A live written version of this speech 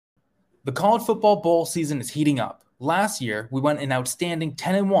The college football bowl season is heating up. Last year, we went an outstanding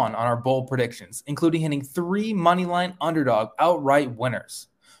 10-1 on our bowl predictions, including hitting 3 moneyline underdog outright winners.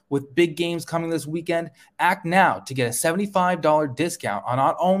 With big games coming this weekend, act now to get a $75 discount on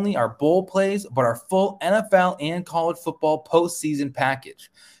not only our bowl plays, but our full NFL and college football postseason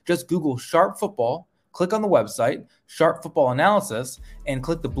package. Just Google Sharp Football, click on the website, Sharp Football Analysis, and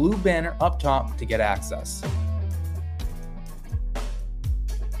click the blue banner up top to get access.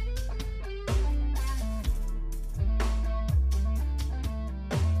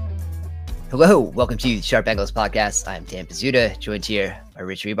 Hello, welcome to the Sharp Angles podcast. I'm Dan Pizzuta, joined here by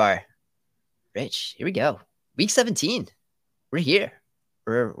Rich Rebar. Rich, here we go. Week 17. We're here.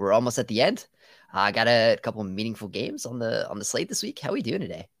 We're almost at the end. I got a couple of meaningful games on the slate this week. How are we doing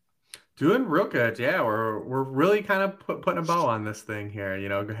today? Doing real good. Yeah, we're really kind of putting a bow on this thing here. You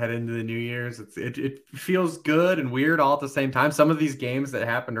know, head into the New Year's. It feels good and weird all at the same time. Some of these games that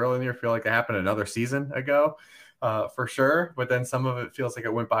happened early in the year feel like they happened another season ago. For sure, but then some of it feels like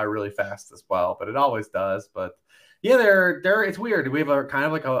it went by really fast as well, but it always does. But yeah, it's weird. We have a kind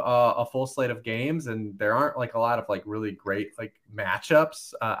of like a full slate of games, and there aren't like a lot of like really great like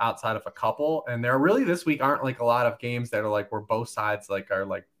matchups outside of a couple. And there really this week aren't like a lot of games that are like where both sides like are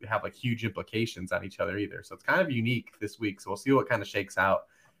like have like huge implications on each other either. So it's kind of unique this week. So we'll see what kind of shakes out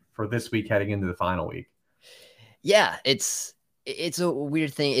for this week heading into the final week. Yeah, it's a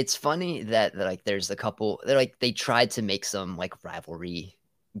weird thing. It's funny that like there's a couple they tried to make some like rivalry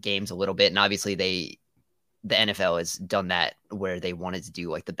games a little bit, and obviously the NFL has done that where they wanted to do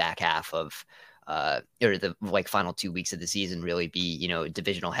like the back half of or the like final 2 weeks of the season really be, you know,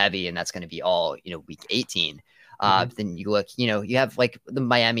 divisional heavy, and that's going to be all, you know, week 18. Then you look, you know, you have like the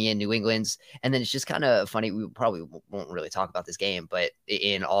Miami and New England's, and then it's just kind of funny. We probably won't really talk about this game, but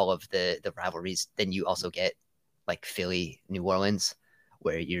in all of the rivalries, then you also get like Philly, New Orleans,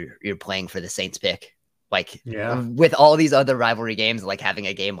 where you're playing for the Saints pick. Like, yeah, with all these other rivalry games, like having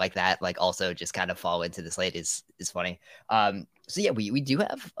a game like that, like also just kind of fall into the slate is funny. So yeah, we do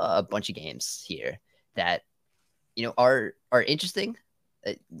have a bunch of games here that, you know, are interesting.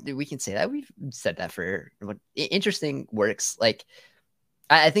 We can say that we've said that for what interesting works. Like,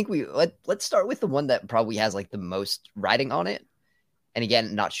 I think let's start with the one that probably has like the most writing on it. And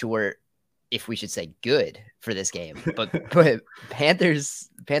again, not sure if we should say good for this game, but Panthers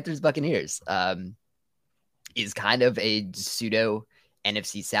Buccaneers is kind of a pseudo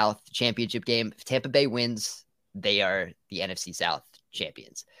NFC South championship game. If Tampa Bay wins, they are the NFC South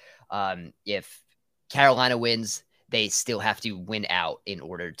champions. If Carolina wins, they still have to win out in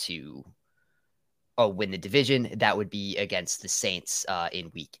order to win the division. That would be against the Saints in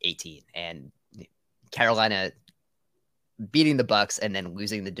week 18. And Carolina beating the Bucs and then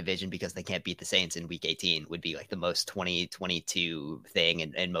losing the division because they can't beat the Saints in week 18 would be like the most 2022 thing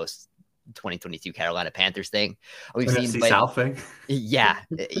and most 2022 Carolina Panthers thing we've seen. But South thing. Yeah,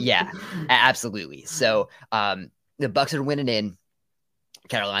 absolutely. So the Bucs are winning in.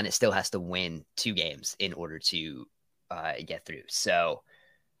 Carolina still has to win 2 games in order to get through. So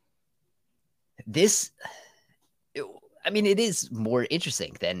this, I mean, it is more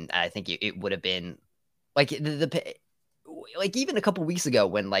interesting than I think it would have been. Like like even a couple weeks ago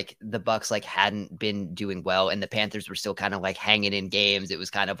when like the Bucs like hadn't been doing well and the Panthers were still kind of like hanging in games, it was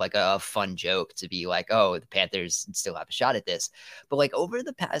kind of like a fun joke to be like, oh, the Panthers still have a shot at this. But like over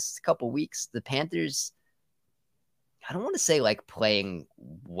the past couple weeks, the Panthers, I don't want to say like playing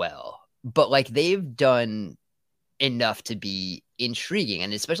well, but like they've done enough to be intriguing,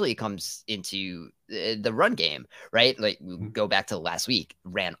 and especially it comes into the run game, right? Like we go back to last week,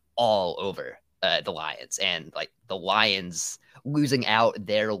 ran all over the Lions, and like the Lions losing out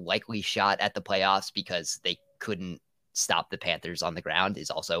their likely shot at the playoffs because they couldn't stop the Panthers on the ground is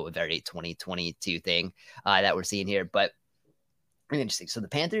also a very 2022 thing that we're seeing here. But really interesting. So the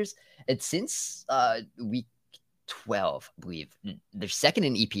Panthers, it's since week 12, I believe, they're second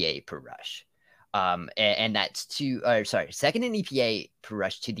in EPA per rush. And that's second in EPA per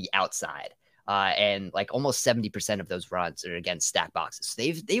rush to the outside. And like almost 70% of those runs are against stack boxes. So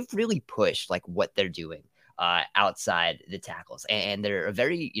they've really pushed like what they're doing outside the tackles, and they're a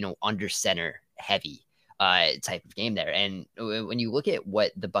very, you know, under center heavy type of game there. And when you look at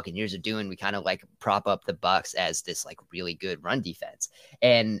what the Buccaneers are doing, we kind of like prop up the Bucs as this like really good run defense,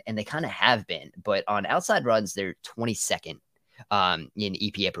 and they kind of have been, but on outside runs they're 22nd in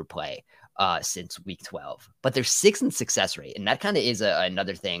EPA per play since week 12, but they're 6th in success rate. And that kind of is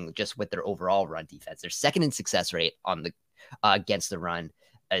another thing just with their overall run defense. They're 2nd in success rate on the against the run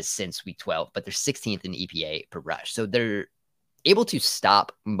since week 12, but they're 16th in EPA per rush. So they're able to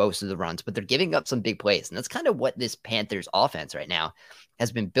stop most of the runs, but they're giving up some big plays. And that's kind of what this Panthers offense right now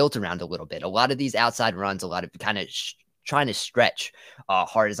has been built around a little bit. A lot of these outside runs, a lot of kind of trying to stretch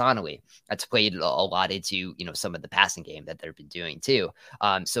horizontally. That's played a lot into, some of the passing game that they've been doing too.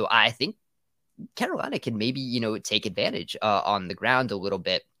 So I think Carolina can maybe, take advantage on the ground a little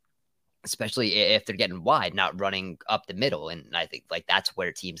bit, especially if they're getting wide, not running up the middle. And I think like that's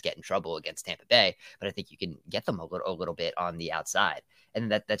where teams get in trouble against Tampa Bay. But I think you can get them a little bit on the outside,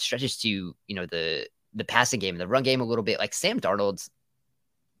 and that stretches to the passing game and the run game a little bit. Like Sam Darnold's,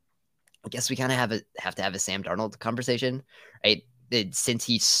 I guess we kind of have to have a Sam Darnold conversation, right? Since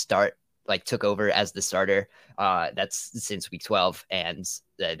he took over as the starter, that's since week 12, and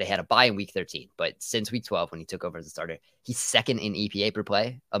they had a bye in week 13. But since week 12, when he took over as the starter, he's second in EPA per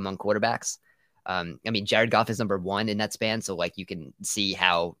play among quarterbacks. Jared Goff is number 1 in that span. So like you can see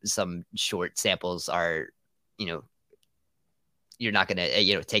how some short samples are, you're not going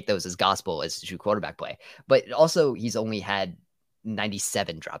to, take those as gospel as true quarterback play. But also he's only had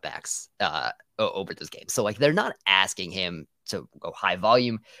 97 dropbacks over those games. So like they're not asking him to go high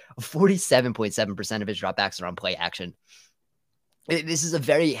volume. 47.7% of his dropbacks are on play action. This is a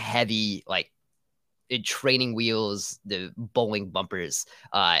very heavy, like training wheels, the bowling bumpers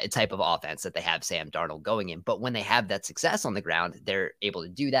type of offense that they have Sam Darnold going in. But when they have that success on the ground, they're able to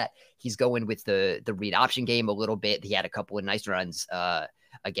do that. He's going with the read option game a little bit. He had a couple of nice runs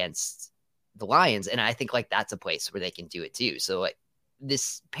against the Lions. And I think like that's a place where they can do it too. So like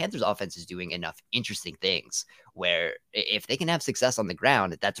this Panthers offense is doing enough interesting things where if they can have success on the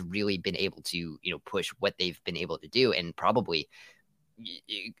ground, that's really been able to, push what they've been able to do, and probably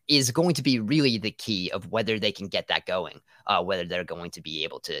is going to be really the key of whether they can get that going, whether they're going to be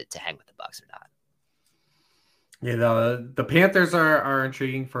able to hang with the Bucs or not. Yeah, the Panthers are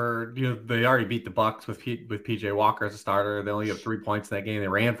intriguing for, they already beat the Bucs with PJ Walker as a starter. They only have 3 points in that game. They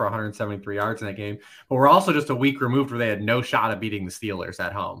ran for 173 yards in that game. But we're also just a week removed where they had no shot at beating the Steelers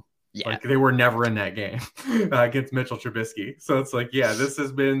at home. Yeah. Like they were never in that game against Mitchell Trubisky. So it's like, yeah, this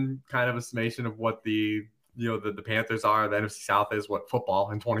has been kind of a summation of what the Panthers are. The NFC South is what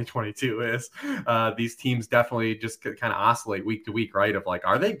football in 2022 is. These teams definitely just kind of oscillate week to week, right? Of like,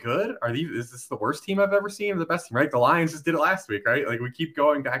 are they good? Is this the worst team I've ever seen or the best team, right? The Lions just did it last week, right? Like we keep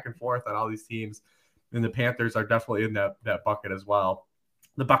going back and forth on all these teams, and the Panthers are definitely in that bucket as well.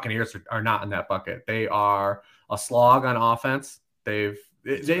 The Buccaneers are not in that bucket. They are a slog on offense. They've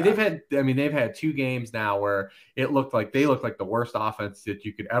had 2 games now where they looked like the worst offense that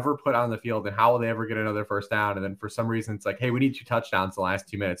you could ever put on the field, and how will they ever get another first down? And then for some reason it's like, hey, we need 2 touchdowns in the last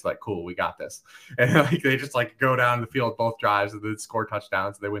 2 minutes. Like, cool, we got this. And like they just like go down the field both drives and then score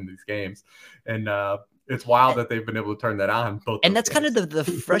touchdowns and they win these games. And it's wild that they've been able to turn that on. And that's games. Kind of the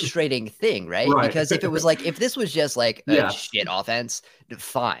frustrating thing, right? Because if it was like, if this was just like a shit offense,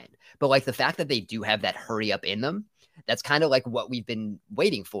 fine. But like the fact that they do have that hurry up in them, that's kind of like what we've been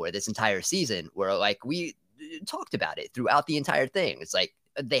waiting for this entire season, where like we talked about it throughout the entire thing. It's like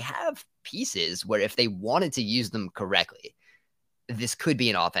they have pieces where if they wanted to use them correctly, this could be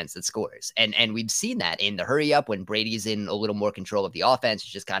an offense that scores. And we've seen that in the hurry up when Brady's in a little more control of the offense,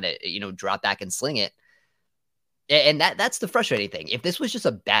 just kind of, drop back and sling it. And that's the frustrating thing. If this was just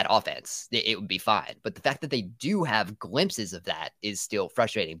a bad offense, it would be fine. But the fact that they do have glimpses of that is still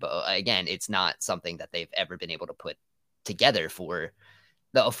frustrating. But again, it's not something that they've ever been able to put together for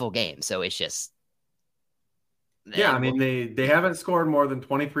a full game. So it's just, yeah, I mean, they haven't scored more than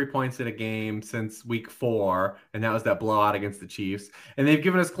 23 points in a game since week 4, and that was that blowout against the Chiefs. And they've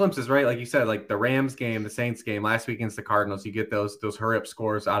given us glimpses, right? Like you said, like the Rams game, the Saints game, last week against the Cardinals, you get those hurry-up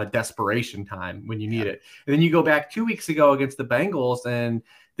scores out of desperation time when you need it. And then you go back 2 weeks ago against the Bengals, and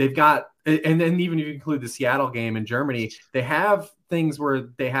they've got, and then even if you include the Seattle game in Germany, they have things where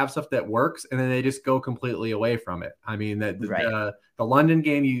they have stuff that works, and then they just go completely away from it. I mean, the London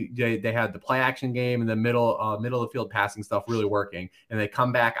game, they had the play action game in the middle of the field passing stuff really working, and they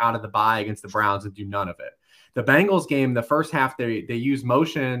come back out of the bye against the Browns and do none of it. The Bengals game, the first half, they use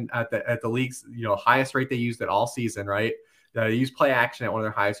motion at the league's highest rate they used it all season, right? They use play action at one of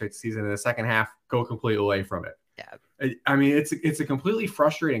their highest rates season. In the second half, go completely away from it. Yeah, I mean, it's a completely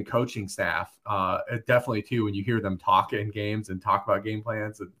frustrating coaching staff. Definitely too, when you hear them talk in games and talk about game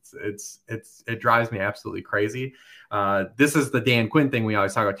plans, it drives me absolutely crazy. This is the Dan Quinn thing we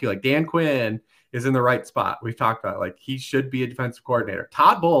always talk about too. Like Dan Quinn is in the right spot. We've talked about like he should be a defensive coordinator.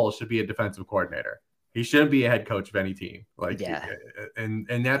 Todd Bowles should be a defensive coordinator. He shouldn't be a head coach of any team. Like, yeah, and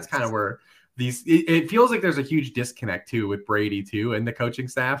that's kind of where it feels like there's a huge disconnect too with Brady too and the coaching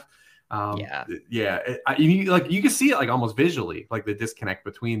staff. You can see it like almost visually, like the disconnect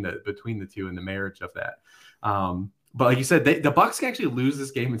between the two and the marriage of that. But like you said, the Bucks can actually lose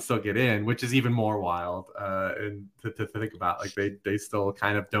this game and still get in, which is even more wild. And to think about, like they still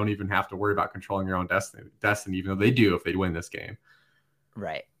kind of don't even have to worry about controlling their own destiny, even though they do if they win this game.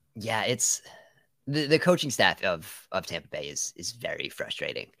 Right. Yeah, it's the coaching staff of Tampa Bay is very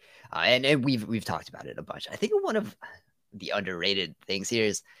frustrating, and we've talked about it a bunch. I think one of the underrated things here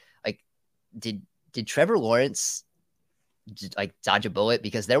is like, did Trevor Lawrence like dodge a bullet?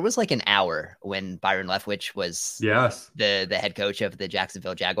 Because there was like an hour when Byron Leftwich was the head coach of the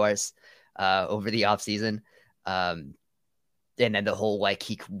Jacksonville Jaguars over the offseason. And then the whole like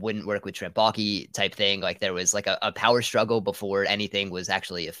he wouldn't work with Trent Baalke type thing. Like there was like a power struggle before anything was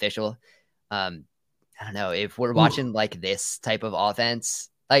actually official. I don't know if we're watching like this type of offense.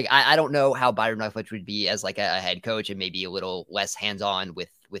 Like I don't know how Byron Leftwich would be as like a head coach and maybe a little less hands-on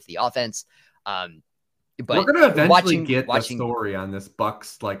with the offense. But we're gonna eventually get the story on this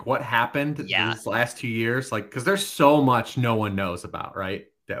Bucks, like what happened these last 2 years, like because there's so much no one knows about, right?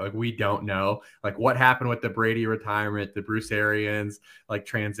 That like we don't know, like what happened with the Brady retirement, the Bruce Arians like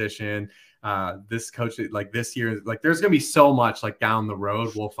transition, this coach like this year, like there's gonna be so much like down the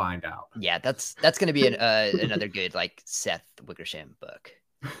road we'll find out. Yeah, that's gonna be another good like Seth Wickersham book.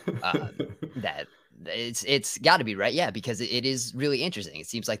 That it's got to be right, yeah, because it is really interesting. It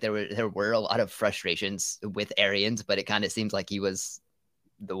seems like there were a lot of frustrations with Arians, but it kind of seems like he was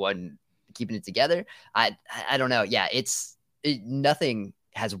the one keeping it together. I don't know. Yeah, nothing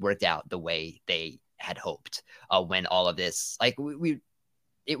has worked out the way they had hoped when all of this like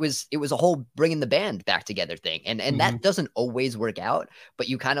it was a whole bringing the band back together thing, and that doesn't always work out, but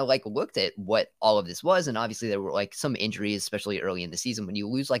you kind of like looked at what all of this was, and obviously there were like some injuries, especially early in the season when you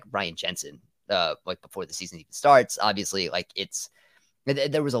lose like Brian Jensen like before the season even starts. Obviously like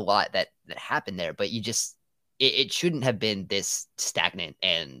there was a lot that happened there, but you just it shouldn't have been this stagnant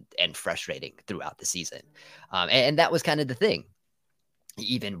and frustrating throughout the season, and that was kind of the thing.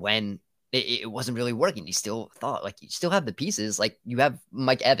 Even when it wasn't really working, you still thought like you still have the pieces, like you have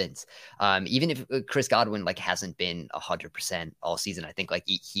Mike Evans, even if Chris Godwin like hasn't been 100% all season. I think like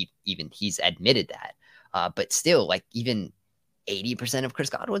he's admitted that, but still like even 80% of Chris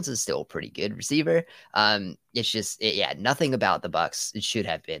Godwin's is still a pretty good receiver. It's just nothing about the Bucks it should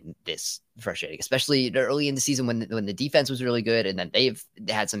have been this frustrating, especially early in the season when the defense was really good, and then they've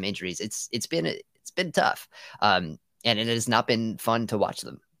had some injuries. It's been tough, and it has not been fun to watch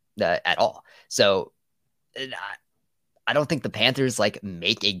them at all. So I don't think the Panthers like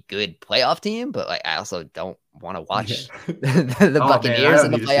make a good playoff team, but like I also don't want to watch the Buccaneers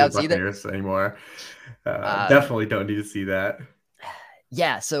in the playoffs either anymore. Definitely don't need to see that.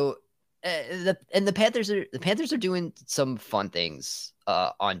 Yeah, so the Panthers are doing some fun things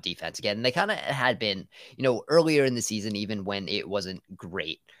on defense again. And they kind of had been, earlier in the season, even when it wasn't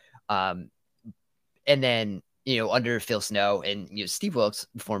great. And then under Phil Snow and Steve Wilks,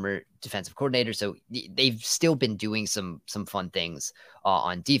 former defensive coordinator, so they've still been doing some fun things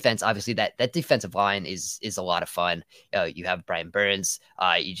on defense. Obviously, that defensive line is a lot of fun. You have Brian Burns.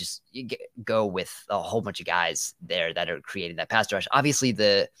 You go with a whole bunch of guys there that are creating that pass rush. Obviously,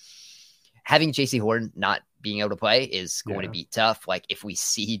 having J.C. Horn not being able to play is going to be tough. Like if we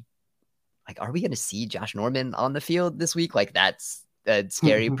see, like, are we going to see Josh Norman on the field this week? Like that's a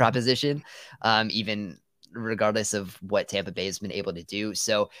scary proposition. Even regardless of what Tampa Bay has been able to do.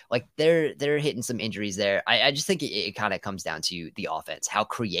 So like they're hitting some injuries there. I just think it kind of comes down to the offense, how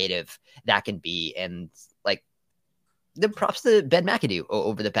creative that can be. And like the props to Ben McAdoo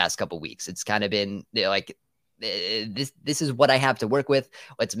over the past couple of weeks. It's kind of been like, this is what I have to work with.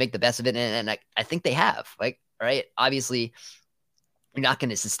 Let's make the best of it. And I think they have, like, all right, obviously you're not going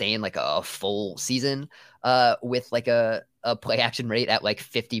to sustain like a full season with like a play action rate at like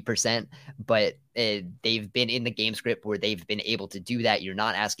 50%, but they've been in the game script where they've been able to do that. You're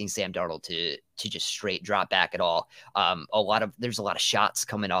not asking Sam Darnold to just straight drop back at all. There's a lot of shots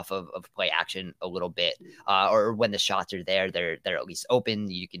coming off of play action a little bit, or when the shots are there, they're at least open.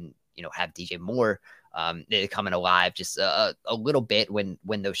 You can, have DJ Moore coming alive just a little bit when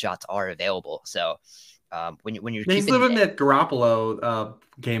those shots are available. So when you're he's living that Garoppolo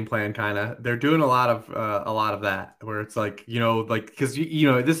game plan, kind of. They're doing a lot of that where it's like, because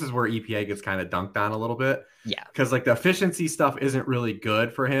this is where EPA gets kind of dunked on a little bit. Yeah, because like the efficiency stuff isn't really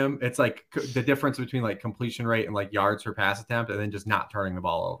good for him. It's like the difference between like completion rate and like yards per pass attempt, and then just not turning the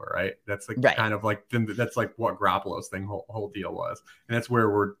ball over. Right. That's like kind of like that's like what Garoppolo's whole deal was, and that's where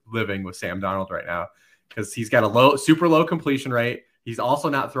we're living with Sam Darnold right now, because he's got a super low completion rate. He's also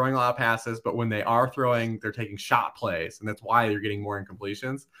not throwing a lot of passes, but when they are throwing, they're taking shot plays, and that's why they're getting more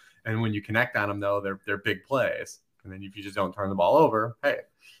incompletions. And when you connect on them, though, they're big plays. And then if you just don't turn the ball over, hey.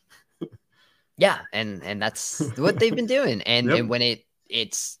 Yeah, and that's what they've been doing. And Yep. and when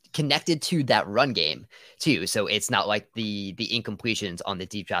it's connected to that run game too. So it's not like the incompletions on the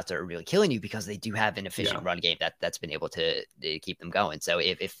deep shots are really killing you, because they do have an efficient run game that's been able to keep them going. So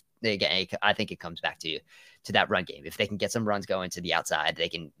if again, I think it comes back to that run game. If they can get some runs going to the outside, they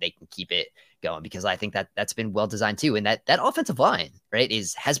can keep it going, because I think that's been well designed too. And that offensive line, right,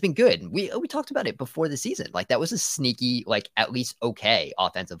 has been good. We talked about it before the season. Like, that was a sneaky, like, at least okay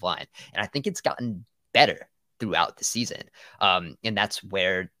offensive line. And I think it's gotten better throughout the season. And that's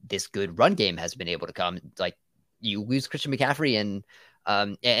where this good run game has been able to come. Like, you lose Christian McCaffrey, and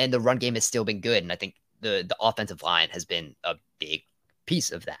the run game has still been good. And I think the offensive line has been a big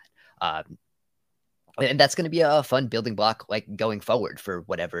piece of that. And that's going to be a fun building block, like, going forward for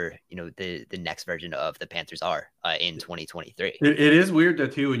whatever, the next version of the Panthers are in 2023. It is weird though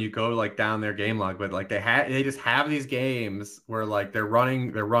too when you go like down their game log, but like they just have these games where like they're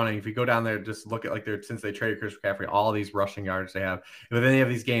running. If you go down there, just look at like since they traded Chris McCaffrey, all these rushing yards they have. But then they have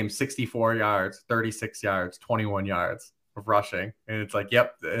these games: 64 yards, 36 yards, 21 yards of rushing, and it's like,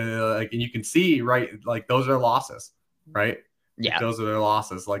 yep, like, and you can see, right, like, those are losses, right? Yeah, those are their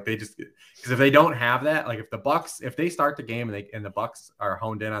losses. Like, they just, because if they don't have that, like, if they start the game and the Bucks are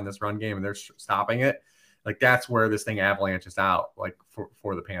honed in on this run game and they're stopping it, like, that's where this thing avalanches out, like,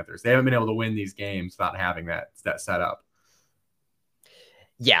 for the Panthers. They haven't been able to win these games without having that setup.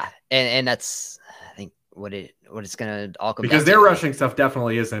 Yeah, and that's, I think, what it's gonna all come because back their to. Rushing stuff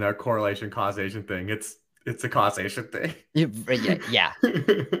definitely isn't a correlation causation thing. It's a causation thing. Yeah.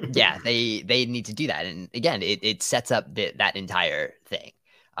 They need to do that, and again, it sets up that entire thing.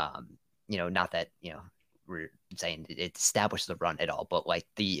 Not that we're saying it established the run at all, but like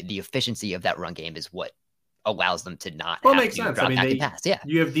the efficiency of that run game is what allows them to not. Well, it makes sense. I mean, they pass. Yeah,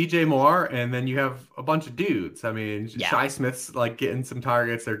 you have DJ Moore, and then you have a bunch of dudes. I mean, yeah. Shi Smith's like getting some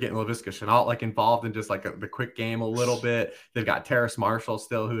targets. They're getting Laviska Shenault like involved in just like the quick game a little bit. They've got Terrace Marshall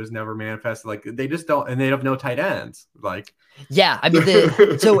still, who has never manifested. Like, they just don't, and they have no tight ends. Like, yeah, I mean,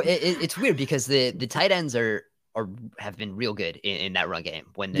 so it's weird because the tight ends have been real good in that run game.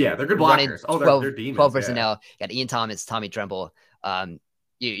 When they're good blockers. 12, they're demons. 12 personnel. Got Ian Thomas, Tommy Tremble.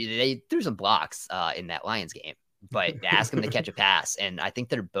 They threw some blocks in that Lions game, but ask them to catch a pass, and I think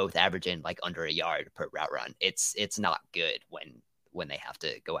they're both averaging like under a yard per route run. It's not good when they have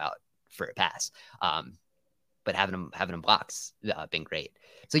to go out for a pass. But having them blocks been great.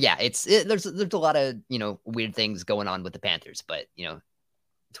 So yeah, there's a lot of weird things going on with the Panthers, but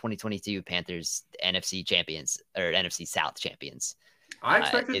 2022 Panthers, NFC champions, or NFC South champions. I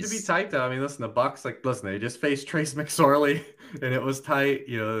expected it to be tight, though. I mean, listen, the Bucks, they just faced Trace McSorley, and it was tight.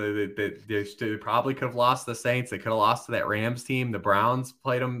 They probably could have lost the Saints. They could have lost to that Rams team. The Browns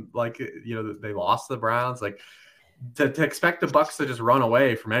played them they lost the Browns. Like, to expect the Bucks to just run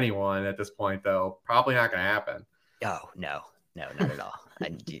away from anyone at this point, though, probably not going to happen. Oh, no, not at all.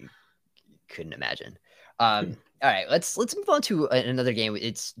 I couldn't imagine. All right, let's move on to another game.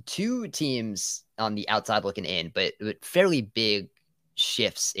 It's two teams on the outside looking in, but fairly big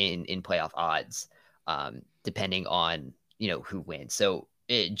shifts in playoff odds, depending on who wins. So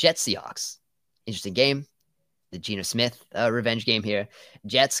Jets Seahawks, interesting game. The Geno Smith revenge game here.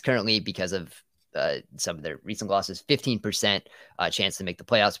 Jets currently, because of some of their recent losses, 15% chance to make the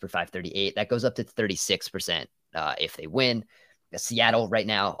playoffs for 538. That goes up to 36% if they win. Seattle right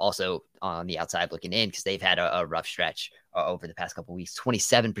now also on the outside looking in, because they've had a rough stretch over the past couple of weeks.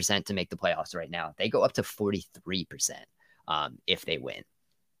 27% to make the playoffs right now. They go up to 43% if they win.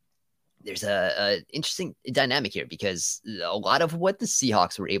 There's a interesting dynamic here, because a lot of what the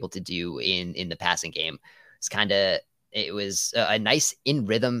Seahawks were able to do in the passing game is it was a nice in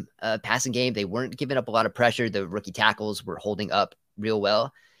rhythm passing game. They weren't giving up a lot of pressure. The rookie tackles were holding up real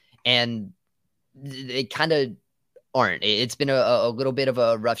well, and they kind of aren't. It's been a little bit of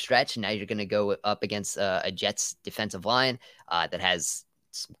a rough stretch. Now you're going to go up against a Jets defensive line that has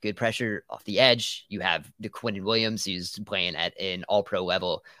some good pressure off the edge. You have DeQuinton Williams, who's playing at an all-pro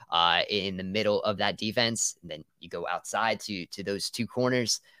level in the middle of that defense. And then you go outside to those two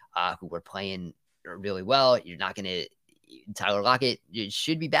corners who were playing really well. You're not going to – Tyler Lockett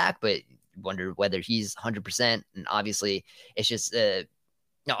should be back, but wonder whether he's 100%. And obviously, it's just a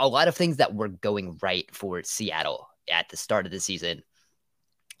lot of things that were going right for Seattle at the start of the season,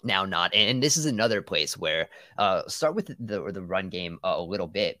 now not. And this is another place where start with the run game a little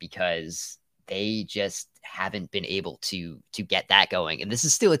bit, because they just haven't been able to get that going. And this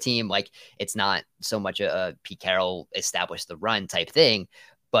is still a team, like, it's not so much a Pete Carroll established the run type thing,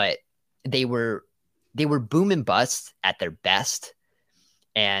 but they were boom and bust at their best.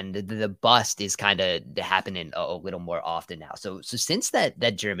 And the bust is kind of happening a little more often now. So since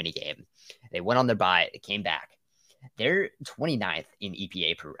that Germany game, they went on their bye, they came back. They're 29th in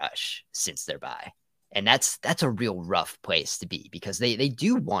EPA per rush since their bye. And that's a real rough place to be because they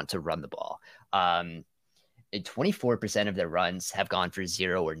do want to run the ball. 24% of their runs have gone for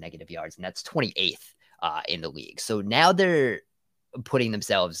 0 or negative yards, and that's 28th in the league. So now they're putting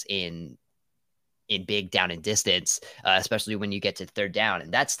themselves in big down and distance, especially when you get to third down,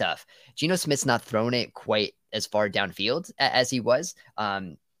 and that's tough. Geno Smith's not thrown it quite as far downfield as he was.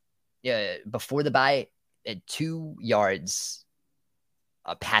 Before the bye, 2 yards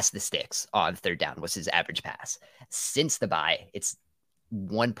past the sticks on third down was his average pass. Since the bye, it's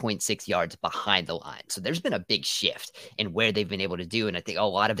 1.6 yards behind the line. So there's been a big shift in where they've been able to do. And I think a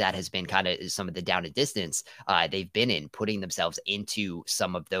lot of that has been kind of some of the down and distance they've been in, putting themselves into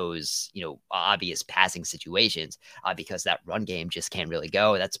some of those, obvious passing situations because that run game just can't really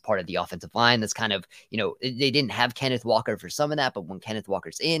go. That's part of the offensive line. That's kind of, they didn't have Kenneth Walker for some of that, but when Kenneth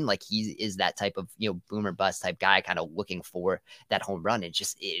Walker's in, like he is that type of, boomer bust type guy kind of looking for that home run.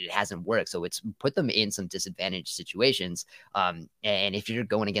 It hasn't worked. So it's put them in some disadvantaged situations. And if you're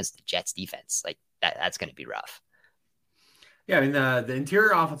going against the Jets defense, like that's going to be rough. Yeah, I mean the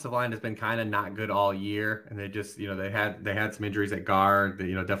interior offensive line has been kind of not good all year, and they just they had some injuries at guard.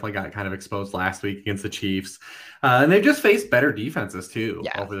 They definitely got kind of exposed last week against the Chiefs, and they've just faced better defenses too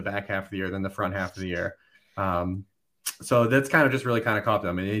over the back half of the year than the front half of the year. So that's kind of just really kind of caught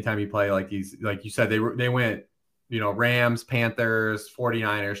them. I mean, anytime you play like these, like you said, they went Rams, Panthers,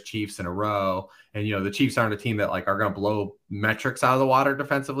 49ers, Chiefs in a row. And, the Chiefs aren't a team that are going to blow metrics out of the water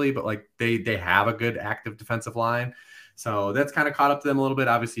defensively, but they have a good active defensive line. So that's kind of caught up to them a little bit.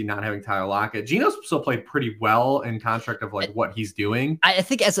 Obviously not having Tyler Lockett. Geno's still played pretty well in contract of what he's doing. I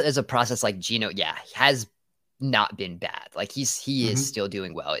think as a process, Geno, has not been bad. He is still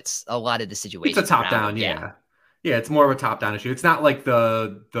doing well. It's a lot of the situations. It's a top down. Yeah. It's more of a top down issue. It's not like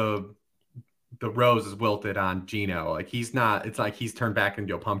the rose is wilted on Geno. He's not, it's like he's turned back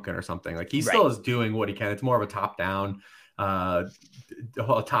into a pumpkin or something. He still is doing what he can. It's more of a top down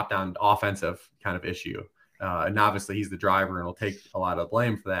offensive kind of issue. And obviously he's the driver and will take a lot of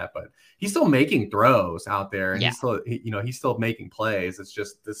blame for that, but he's still making throws out there and he's still making plays. It's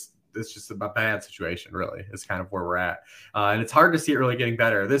just a bad situation, really, is kind of where we're at. And it's hard to see it really getting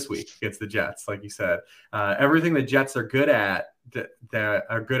better this week against the Jets. Like you said, everything the Jets are good at, that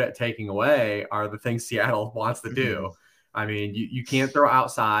are good at taking away, are the things Seattle wants to do. I mean, you can't throw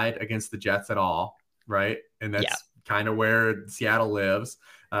outside against the Jets at all, right? And that's kind of where Seattle lives.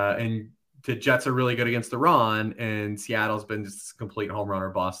 And the Jets are really good against the run, and Seattle's been just complete home run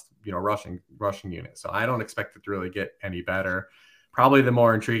or bust, rushing unit. So I don't expect it to really get any better. Probably the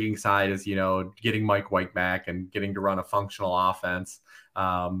more intriguing side is, getting Mike White back and getting to run a functional offense.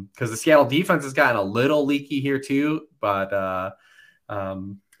 Because the Seattle defense has gotten a little leaky here too, but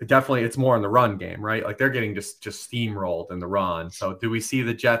definitely it's more in the run game, right? They're getting just steamrolled in the run. So do we see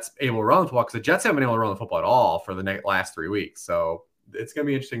the Jets able to run the football? Because the Jets haven't been able to run the football at all for the last 3 weeks. So it's going to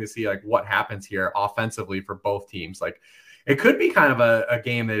be interesting to see what happens here offensively for both teams. It could be kind of a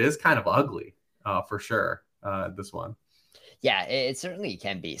game that is kind of ugly for sure. This one. Yeah, it certainly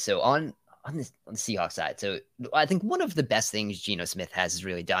can be. So on the Seahawks side, so I think one of the best things Geno Smith has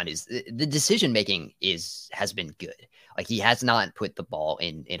really done is the decision making has been good. He has not put the ball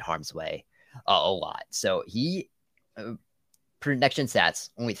in harm's way a lot. So he, per Next Gen Stats,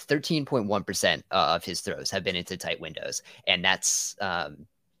 only 13.1% of his throws have been into tight windows, and that's a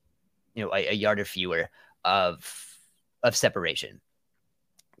yard or fewer of separation.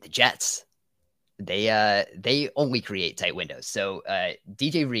 The Jets, they only create tight windows. So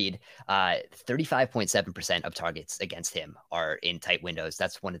DJ Reed, 35.7% of targets against him are in tight windows.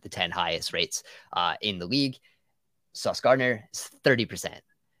 That's one of the 10 highest rates in the league. Sauce Gardner is 30%.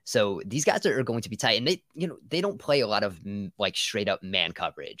 So these guys are going to be tight, and they don't play a lot of straight up man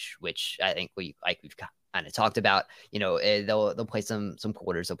coverage, which I think we've kind of talked about. They'll play some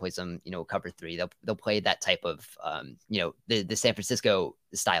quarters, they'll play some cover 3, they'll play that type of the San Francisco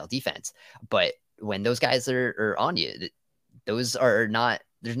style defense. But when those guys are on you, those are not.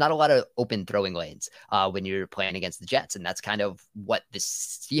 There's not a lot of open throwing lanes when you're playing against the Jets, and that's kind of what the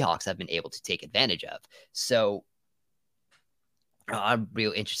Seahawks have been able to take advantage of. So I'm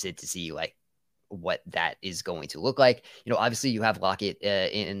real interested to see what that is going to look like. Obviously you have Lockett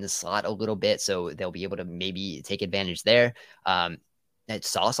in the slot a little bit, so they'll be able to maybe take advantage there.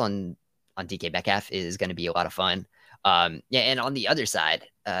 Sauce on DK Metcalf is going to be a lot of fun. And on the other side,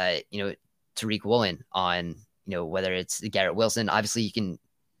 Tariq Woolen on, whether it's Garrett Wilson, obviously you can,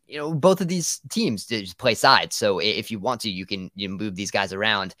 both of these teams just play sides. So if you want to, you can move these guys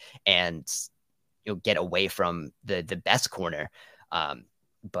around and get away from the best corner.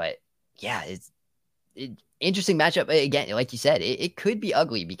 But yeah, it's interesting matchup again. Like you said, it could be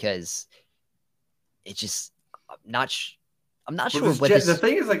ugly because it just I'm not sure what the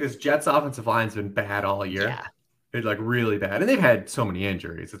thing is. Like, this Jets offensive line's been bad all year. Yeah. It's like really bad, and they've had so many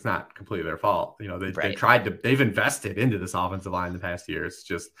injuries. It's not completely their fault. They've invested into this offensive line in the past year. It's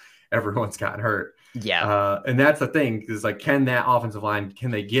just everyone's gotten hurt. Yeah. And that's the thing, is like, can that offensive line,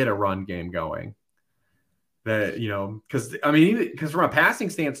 can they get a run game going? That, because from a passing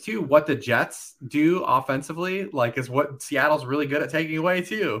stance too, what the Jets do offensively, like, is what Seattle's really good at taking away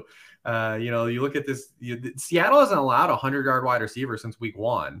too. You look at this, Seattle hasn't allowed a 100-yard wide receiver since week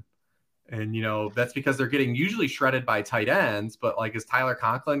 1. And, that's because they're getting usually shredded by tight ends. But, like, is Tyler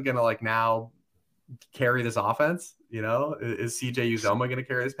Conklin going to, like, now carry this offense? Is CJ Uzomah going to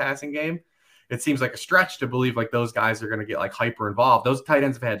carry this passing game? It seems like a stretch to believe, like, those guys are going to get, like, hyper involved. Those tight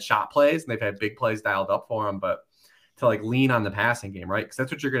ends have had shot plays, and they've had big plays dialed up for them. But to, like, lean on the passing game, right? Because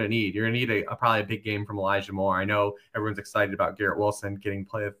that's what you're going to need. You're going to need probably a big game from Elijah Moore. I know everyone's excited about Garrett Wilson getting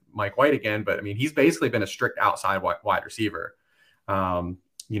play with Mike White again, but, I mean, he's basically been a strict outside wide receiver.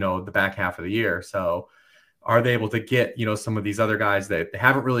 The back half of the year. So are they able to get, some of these other guys that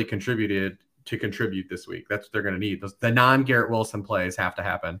haven't really contributed to contribute this week? That's what they're going to need. The non-Garrett Wilson plays have to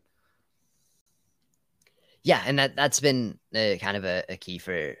happen. Yeah, and that's been kind of a key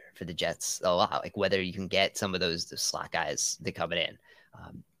for the Jets a lot, like whether you can get some of those slot guys that coming in.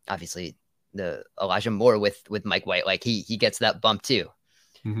 Obviously, the Elijah Moore with Mike White, like he gets that bump too,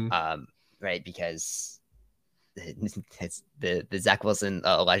 right? Because it's the Zach Wilson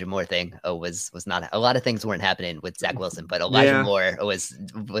Elijah Moore thing was not, a lot of things weren't happening with Zach Wilson, but Elijah Moore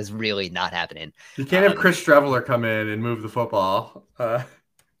was really not happening. You can't have Chris Streveler come in and move the football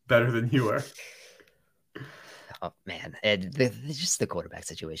better than you are. Oh man, and just the quarterback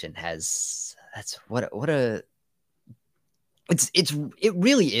situation it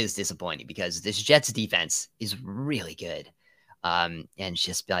really is disappointing because this Jets defense is really good, and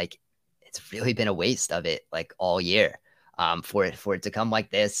just like, it's really been a waste of it, like, all year, for it to come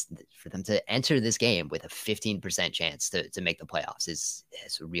like this, for them to enter this game with a 15% chance to make the playoffs is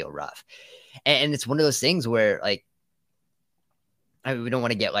real rough. And it's one of those things where, like, we don't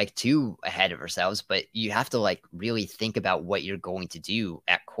want to get, like, too ahead of ourselves, but you have to, like, really think about what you're going to do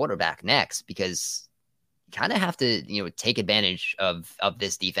at quarterback next, because you kind of have to, take advantage of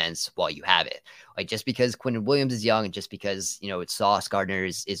this defense while you have it. Like, just because Quentin Williams is young and just because, Sauce Gardner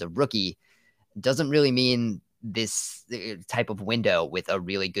is a rookie doesn't really mean this type of window with a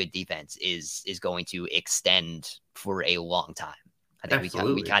really good defense is going to extend for a long time. I think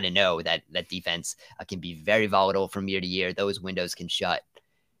we kind of know that defense can be very volatile from year to year. Those windows can shut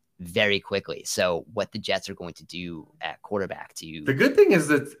very quickly. So what the Jets are going to do at quarterback the good thing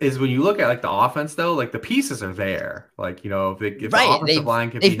is when you look at, like, the offense, though, like, the pieces are there. Like, if the offensive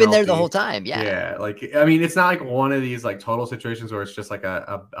line can be healthy, they've been there the whole time. Yeah. Like, I mean, it's not like one of these, like, total situations where it's just like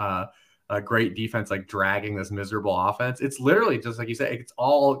a great defense, like, dragging this miserable offense. It's literally just like you said, it's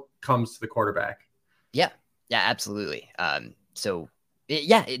all comes to the quarterback. Yeah, absolutely. So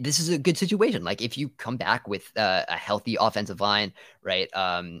yeah, this is a good situation. Like, if you come back with a healthy offensive line, right?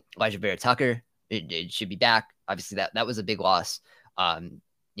 Elijah Vera-Tucker, it should be back. Obviously, that was a big loss,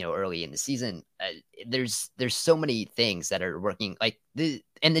 early in the season. There's so many things that are working. Like, the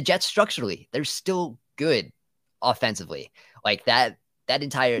Jets structurally, they're still good offensively. Like that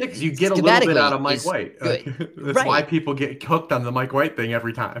entire, because you get a little bit out of Mike White. That's why people get cooked on the Mike White thing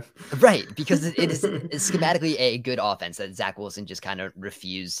every time. Right, because it's schematically a good offense that Zach Wilson just kind of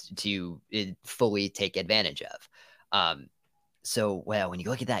refused to fully take advantage of. So, well, when you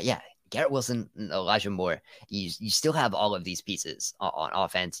look at that, Garrett Wilson and Elijah Moore, you still have all of these pieces on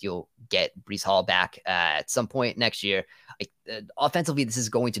offense. You'll get Breece Hall back at some point next year. Like, offensively, this is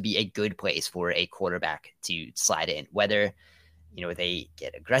going to be a good place for a quarterback to slide in. Whether they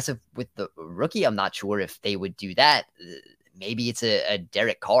get aggressive with the rookie, I'm not sure if they would do that. Maybe it's a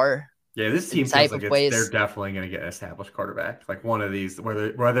Derek Carr. Yeah, this team feels like they're definitely going to get an established quarterback. Like, one of these,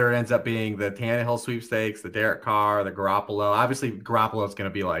 whether it ends up being the Tannehill sweepstakes, the Derek Carr, the Garoppolo. Obviously, Garoppolo is going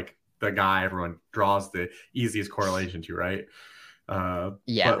to be, like, the guy everyone draws the easiest correlation to, right?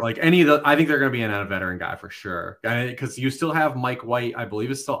 But, like, any of the, I think they're going to be a veteran guy for sure. Because you still have Mike White, I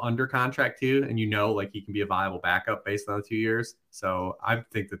believe, is still under contract too, and like, he can be a viable backup based on the 2 years. So I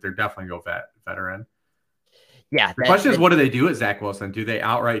think that they're definitely go veteran. Yeah. The question is, what do they do at Zach Wilson? Do they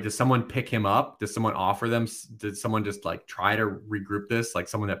outright? Does someone pick him up? Does someone offer them? Did someone just, like, try to regroup this? Like,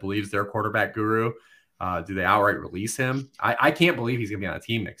 someone that believes they're quarterback guru. Do they outright release him? I can't believe he's going to be on a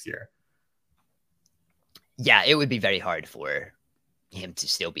team next year. Yeah, it would be very hard for him to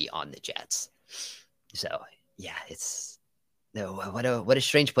still be on the Jets. So yeah, it's what a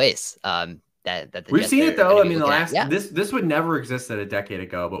strange place. That we've Jets seen it though. I mean, this would never existed a decade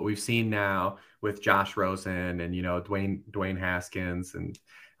ago, but we've seen now with Josh Rosen and Dwayne Haskins and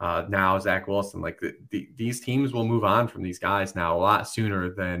now Zach Wilson. Like these teams will move on from these guys now a lot sooner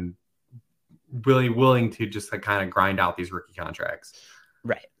than really willing to just kind of grind out these rookie contracts.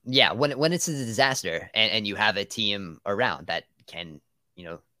 Right. Yeah. When it's a disaster and you have a team around that can,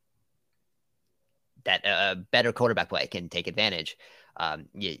 that a better quarterback play can take advantage.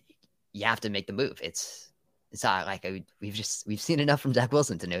 You have to make the move. It's not like we've seen enough from Zach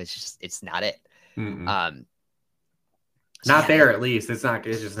Wilson to know it's not it. Not there, at least. It's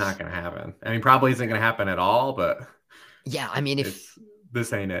just not going to happen. I mean, probably isn't going to happen at all, but yeah, I mean, if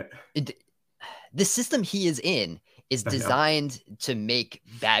this ain't it, the system he is in is designed to make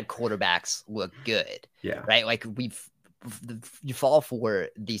bad quarterbacks look good. Yeah. Right. Like you fall for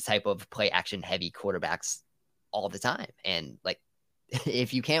these type of play action heavy quarterbacks all the time. And like,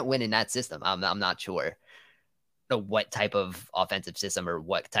 if you can't win in that system, I'm not sure what type of offensive system or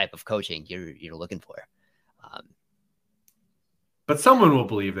what type of coaching you're looking for. But someone will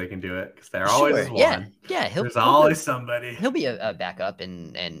believe they can do it because there always is one. Yeah. There's always somebody. He'll be a backup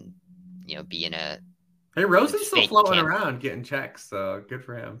and be in a. Hey, Rosen's still floating around getting checks, so good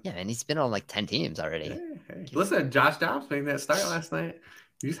for him. Yeah, and he's been on like 10 teams already. Hey. Listen, Josh Dobbs making that start last night.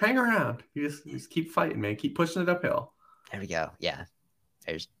 You just hang around. You just keep fighting, man. Keep pushing it uphill. There we go. Yeah.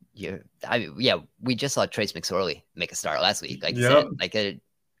 We just saw Trace McSorley make a start last week. Like you said, like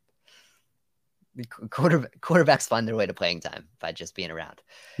quarterbacks find their way to playing time by just being around.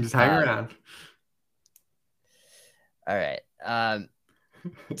 Just hang around. All right.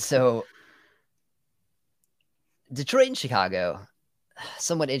 So Detroit and Chicago,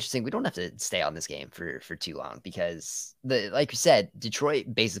 somewhat interesting. We don't have to stay on this game for too long because like you said, Detroit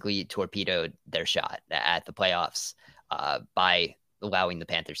basically torpedoed their shot at the playoffs by allowing the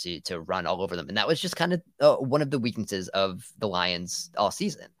Panthers to run all over them. And that was just kind of one of the weaknesses of the Lions all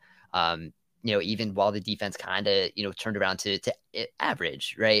season. Even while the defense kind of, turned around to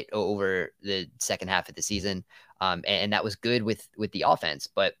average, right, over the second half of the season. And that was good with the offense.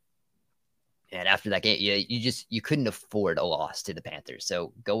 And after that game, you couldn't afford a loss to the Panthers.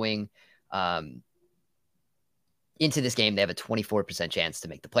 So going into this game, they have a 24% chance to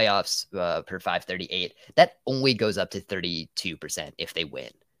make the playoffs per 538. That only goes up to 32% if they win.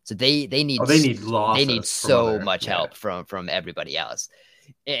 So they need losses. They need so much help from everybody else.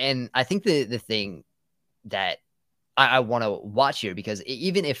 And I think the thing that I want to watch here, because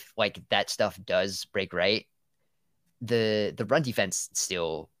even if like that stuff does break right, the run defense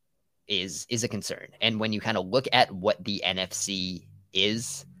still is a concern. And when you kind of look at what the NFC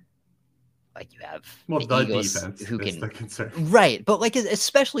is, like you have the Eagles defense who can, the concern. Right? But like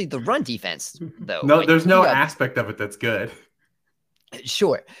especially the run defense, though. No, like, there's no aspect of it that's good.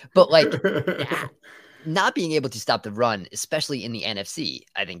 Sure, but like not being able to stop the run, especially in the NFC,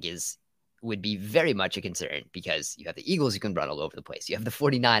 I think would be very much a concern because you have the Eagles who can run all over the place. You have the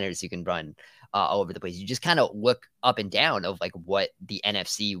 49ers who can run all over the place. You just kind of look up and down of like what the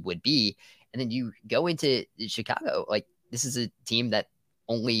NFC would be. And then you go into Chicago, like this is a team that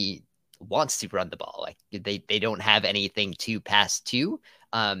only wants to run the ball. Like they don't have anything to pass to.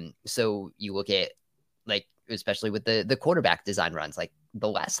 So you look at like, especially with the quarterback design runs, like the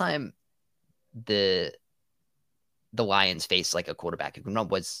last time the Lions faced like a quarterback who can run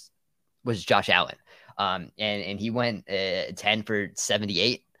was Josh Allen. And he went 10 for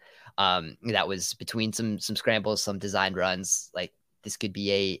 78. That was between some scrambles, some design runs. Like this could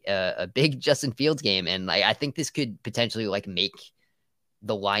be a big Justin Fields game. And I think this could potentially like make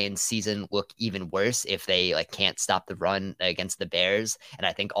the Lions season look even worse if they like can't stop the run against the Bears. And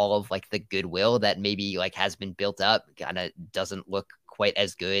I think all of like the goodwill that maybe like has been built up kind of doesn't look quite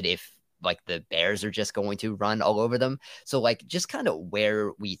as good if like the Bears are just going to run all over them. So like just kind of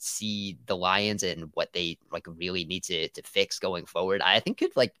where we see the Lions and what they like really need to fix going forward, I think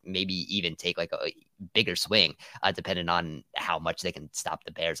could like maybe even take like a bigger swing depending on how much they can stop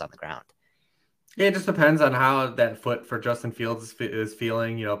the Bears on the ground. Yeah, it just depends on how that foot for Justin Fields is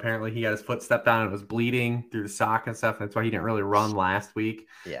feeling. Apparently he got his foot stepped on and it was bleeding through the sock and stuff. That's why he didn't really run last week.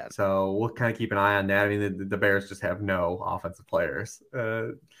 Yeah. So we'll kind of keep an eye on that. I mean, the Bears just have no offensive players.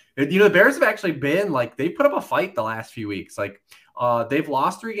 The Bears have actually been like, they put up a fight the last few weeks. Like they've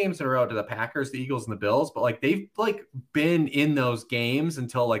lost 3 games in a row to the Packers, the Eagles, and the Bills, but like they've like been in those games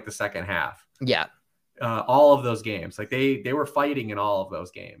until like the second half. Yeah. all of those games. Like they were fighting in all of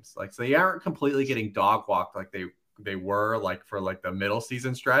those games. Like, so they aren't completely getting dog walked like they were like for like the middle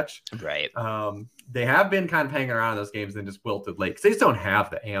season stretch. Right. They have been kind of hanging around in those games and just wilted late because they just don't have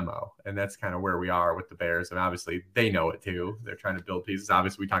the ammo. And that's kind of where we are with the Bears. And obviously they know it too. They're trying to build pieces.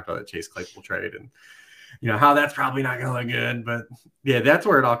 Obviously we talked about the Chase Claypool trade and how that's probably not going to look good, but yeah, that's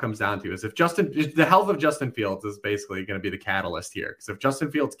where it all comes down to is if the health of Justin Fields is basically going to be the catalyst here. Because if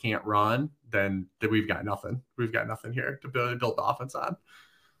Justin Fields can't run, then we've got nothing. We've got nothing here to build the offense on.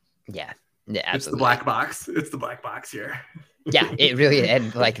 Yeah. Yeah, absolutely. It's the black box. It's the black box here. Yeah, it really,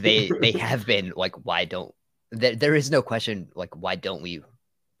 and like they have been like, why don't there is no question like why don't we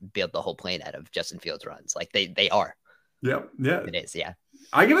build the whole plane out of Justin Fields runs? Like they are. Yep. Yeah. It is. Yeah.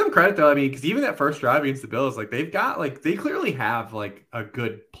 I give them credit though. I mean, because even that first drive against the Bills, like they clearly have like a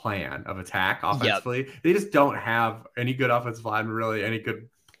good plan of attack offensively. Yep. They just don't have any good offensive linemen, really, any good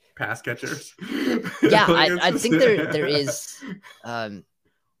pass catchers. Yeah, I think there is.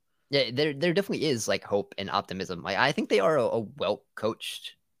 Yeah, there definitely is like hope and optimism. I think they are a well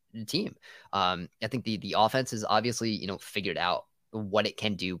coached team. I think the offense is obviously figured out what it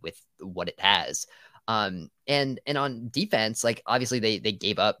can do with what it has. And on defense, like obviously they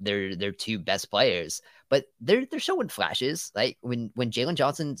gave up their two best players, but they're showing flashes. Like when Jalen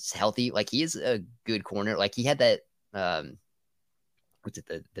Johnson's healthy, like he is a good corner. Like he had that what's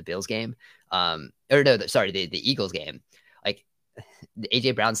it, the Bills game? The Eagles game. Like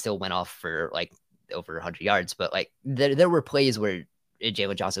AJ Brown still went off for like over 100 yards, but like there were plays where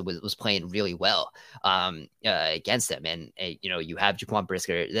Jalen Johnson was playing really well against them, and you have Jaquan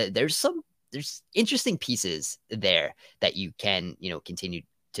Brisker. There's interesting pieces there that you can continue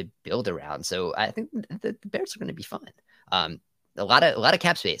to build around. So I think the Bears are going to be fun. A lot of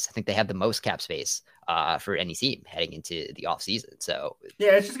cap space. I think they have the most cap space for any team heading into the offseason. So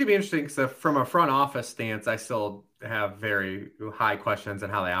yeah, it's just gonna be interesting because from a front office stance, I still have very high questions on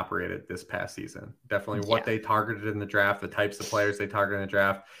how they operated this past season. Definitely what they targeted in the draft, the types of players they targeted in the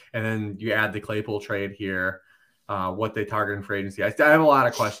draft, and then you add the Claypool trade here, what they targeted in free agency. I have a lot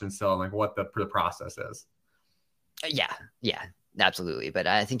of questions still on like what the process is. Yeah. Absolutely, but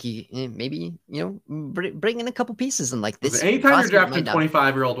I think you maybe bring in a couple pieces and like this. Anytime you're drafting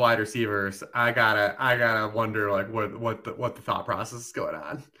 25-year-old wide receivers, I gotta wonder like what the thought process is going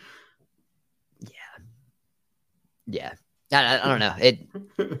on. Yeah. I don't know. It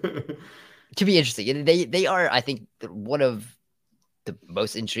to be interesting. They are, I think, one of the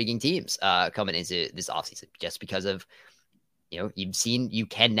most intriguing teams coming into this offseason, just because of. You've seen you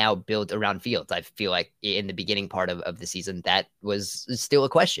can now build around Fields. I feel like in the beginning part of the season, that was still a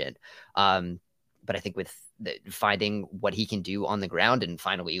question. But I think with finding what he can do on the ground and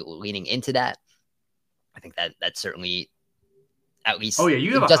finally leaning into that, I think that certainly at least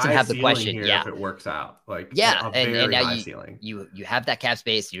you have doesn't a high have the question. Here if it works out. Like and now ceiling. You have that cap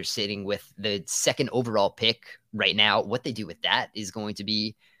space. You're sitting with the second overall pick right now. What they do with that is going to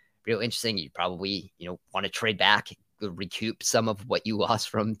be real interesting. You probably want to trade back, recoup some of what you lost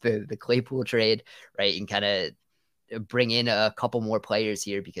from the Claypool trade, right? And kind of bring in a couple more players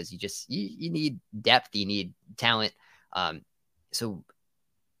here because you need depth, you need talent. So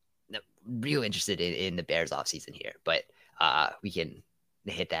real interested in the Bears offseason here, but we can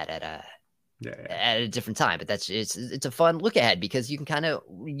hit that at a different time. But it's a fun look ahead because you can kind of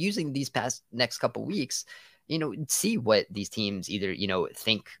using these next couple weeks, see what these teams either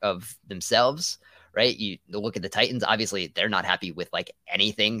think of themselves. Right. You look at the Titans. Obviously, they're not happy with like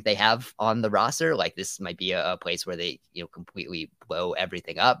anything they have on the roster. Like this might be a place where they, completely blow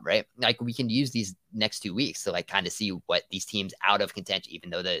everything up. Right. Like we can use these next 2 weeks to like kind of see what these teams out of contention, even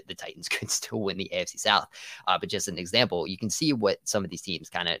though the Titans could still win the AFC South. But just an example, you can see what some of these teams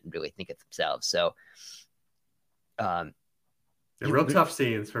kind of really think of themselves. So, real tough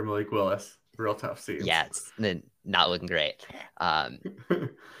scenes for Malik Willis. Real tough scenes. Yeah, it's not looking great.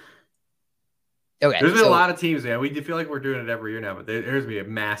 Okay, there's been a lot of teams, man. We feel like we're doing it every year now, but there's going to be a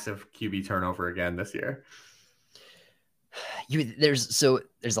massive QB turnover again this year. There's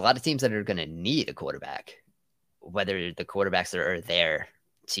a lot of teams that are going to need a quarterback, whether the quarterbacks are there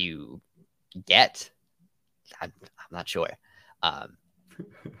to get. I'm not sure.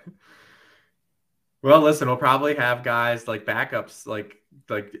 Well, listen, we'll probably have guys like backups, like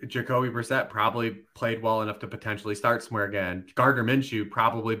Jacoby Brissett probably played well enough to potentially start somewhere again. Gardner Minshew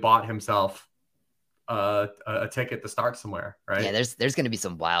probably bought himself a ticket to start somewhere, right? Yeah, there's going to be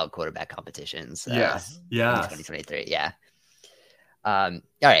some wild quarterback competitions. Yes. In 2023. Yeah. All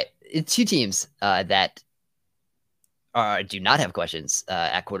right, it's two teams that do not have questions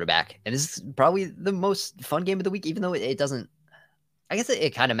at quarterback, and this is probably the most fun game of the week, even though it doesn't. I guess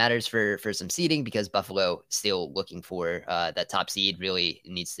it kind of matters for some seeding because Buffalo still looking for that top seed, really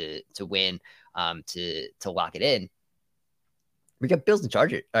needs to win to lock it in. We got Bills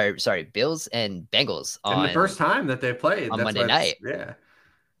and Bills and Bengals And the first time that they played on Monday night. Yeah,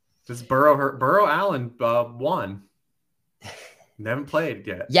 just Burrow Allen won. They haven't played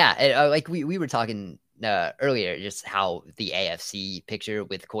yet. Yeah, and, like we were talking earlier, just how the AFC picture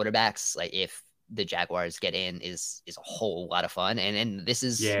with quarterbacks, like if the Jaguars get in, is a whole lot of fun, and this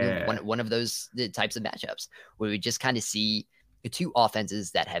is one of those types of matchups where we just kind of see the two offenses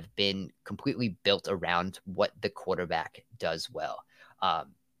that have been completely built around what the quarterback does well.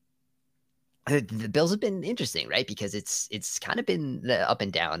 The Bills have been interesting, right? Because it's kind of been up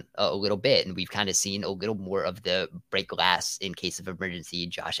and down a little bit, and we've kind of seen a little more of the break glass in case of emergency,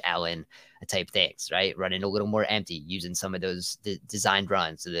 Josh Allen type things, right? Running a little more empty, using some of those designed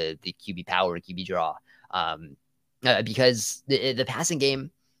runs, the QB power and QB draw, because the passing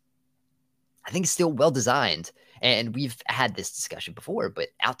game, I think, is still well designed. And we've had this discussion before, but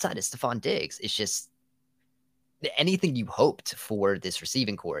outside of Stephon Diggs, it's just anything you hoped for this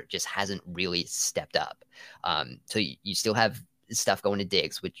receiving core just hasn't really stepped up. So you still have stuff going to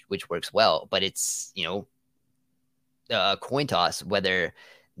Diggs, which works well, but it's, a coin toss whether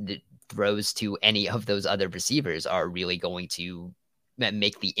the throws to any of those other receivers are really going to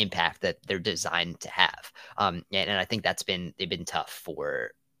make the impact that they're designed to have. And I think they've been tough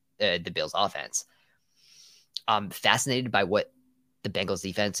for the Bills offense. I'm fascinated by what the Bengals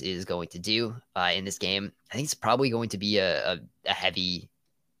defense is going to do in this game. I think it's probably going to be a heavy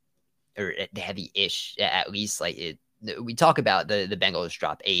or heavy-ish, at least. Like we talk about the Bengals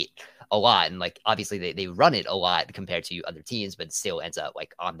drop 8 a lot, and like obviously they run it a lot compared to other teams, but it still ends up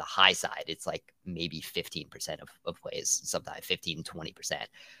like on the high side. It's like maybe 15% of plays, sometimes 15-20%.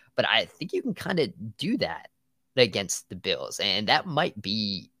 But I think you can kind of do that against the Bills, and that might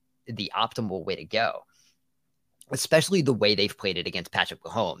be the optimal way to go, especially the way they've played it against Patrick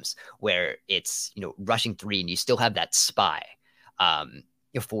Mahomes, where it's, rushing 3 and you still have that spy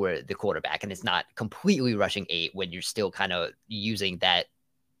for the quarterback. And it's not completely rushing 8 when you're still kind of using the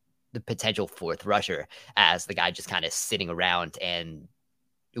potential 4th rusher as the guy just kind of sitting around and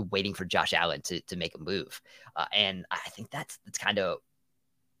waiting for Josh Allen to make a move. And I think that's kind of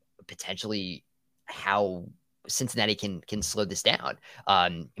potentially how Cincinnati can slow this down.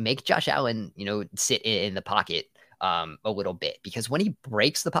 Make Josh Allen, sit in the pocket a little bit, because when he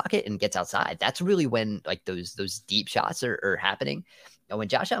breaks the pocket and gets outside, that's really when like those deep shots are happening. And when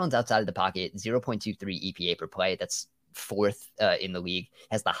Josh Allen's outside of the pocket, 0.23 EPA per play, that's 4th in the league,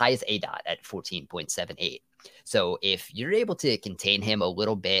 has the highest ADOT at 14.78. So if you're able to contain him a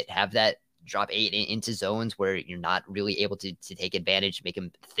little bit, have that drop 8 into zones where you're not really able to take advantage, make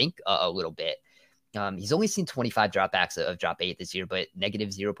him think a little bit. He's only seen 25 dropbacks of drop 8 this year, but negative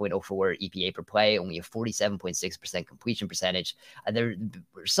 0.04 EPA per play, only a 47.6% completion percentage. There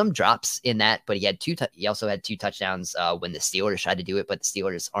were some drops in that, but he also had 2 touchdowns when the Steelers tried to do it, but the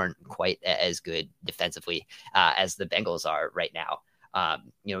Steelers aren't quite as good defensively as the Bengals are right now.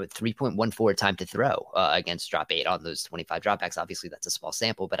 3.14 time to throw against drop 8 on those 25 dropbacks. Obviously, that's a small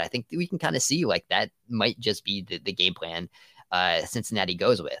sample, but I think we can kind of see like that might just be the game plan Cincinnati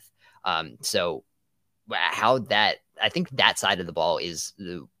goes with. So I think that side of the ball is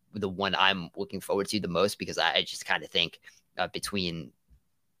the one I'm looking forward to the most, because I just kind of think between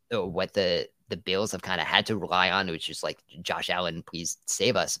what the Bills have kind of had to rely on, which is like, Josh Allen, please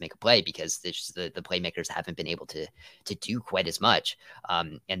save us, make a play, because the playmakers haven't been able to do quite as much.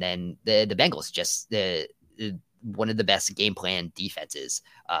 And then the Bengals, just one of the best game plan defenses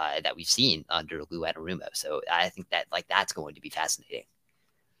that we've seen under Lou Anarumo. So I think that's going to be fascinating.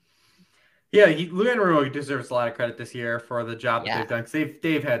 Yeah, Lou Anarumo deserves a lot of credit this year for the job that they've done, because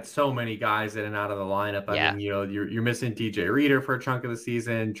they've had so many guys in and out of the lineup. I mean, you're missing DJ Reader for a chunk of the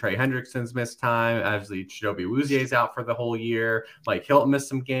season. Trey Hendrickson's missed time. Obviously, Chidobe Awuzie's out for the whole year. Mike Hilton missed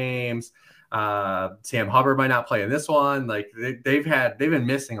some games. Sam Hubbard might not play in this one. Like they've been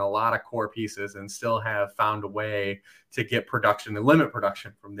missing a lot of core pieces and still have found a way to get production and limit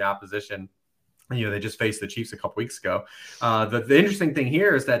production from the opposition. They just faced the Chiefs a couple weeks ago. The interesting thing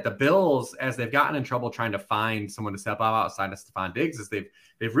here is that the Bills, as they've gotten in trouble trying to find someone to step up outside of Stephon Diggs, is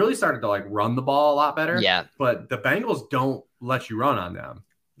they've really started to like run the ball a lot better. Yeah. But the Bengals don't let you run on them.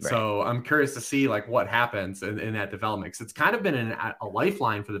 Right. So I'm curious to see like what happens in that development, because it's kind of been a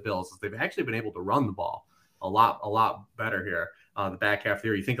lifeline for the Bills, as they've actually been able to run the ball a lot better here. the back half of the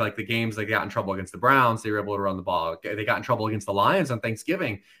year. You think like the games they got in trouble against the Browns, they were able to run the ball. They got in trouble against the Lions on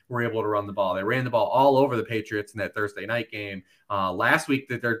Thanksgiving, were able to run the ball. They ran the ball all over the Patriots in that Thursday night game. Last week,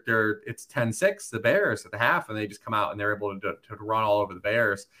 it's 10-6, the Bears at the half, and they just come out and they're able to run all over the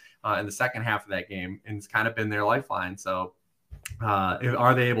Bears in the second half of that game, and it's kind of been their lifeline. So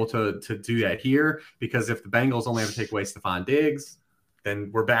are they able to do that here? Because if the Bengals only have to take away Stephon Diggs,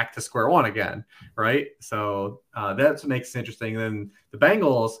 then we're back to square one again, right? So that's what makes it interesting. Then the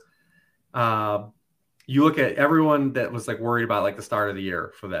Bengals, you look at everyone that was like worried about like the start of the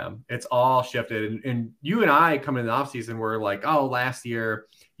year for them. It's all shifted. And you and I coming in the offseason were like, oh, last year,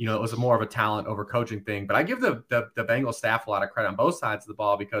 it was more of a talent over coaching thing. But I give the Bengals staff a lot of credit on both sides of the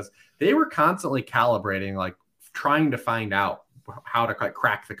ball because they were constantly calibrating, like trying to find out how to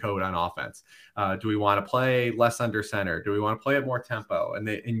crack the code on offense. Do we want to play less under center? Do we want to play at more tempo? And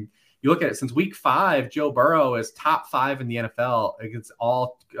you look at it since week 5, Joe Burrow is top 5 in the NFL against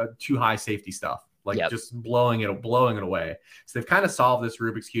all too high safety stuff, just blowing it away. So they've kind of solved this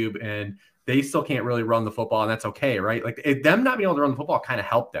Rubik's Cube, and they still can't really run the football, and that's okay, right? Like them not being able to run the football kind of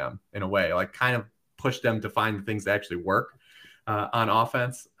helped them in a way, like kind of pushed them to find the things that actually work on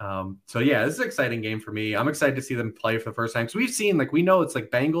offense. So yeah, this is an exciting game for me. I'm excited to see them play for the first time. So we've seen, we know it's like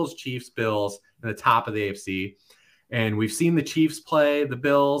Bengals, Chiefs, Bills in the top of the AFC. And we've seen the Chiefs play the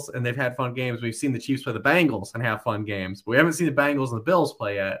Bills and they've had fun games. We've seen the Chiefs play the Bengals and have fun games. But we haven't seen the Bengals and the Bills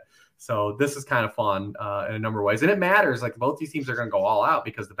play yet. So this is kind of fun in a number of ways. And it matters. Like both these teams are going to go all out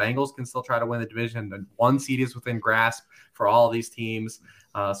because the Bengals can still try to win the division. The 1 seed is within grasp for all of these teams.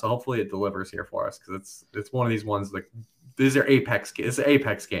 So hopefully it delivers here for us because it's one of these ones like, these are apex. It's an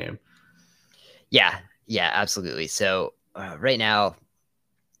apex game. Yeah, absolutely. So right now,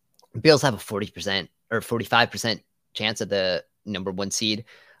 Bills have a 40% or 45% chance of the number 1 seed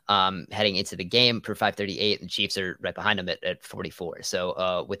heading into the game for 538. And the Chiefs are right behind them at 44.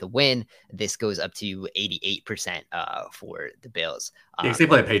 So with a win, this goes up to 88% for the Bills. They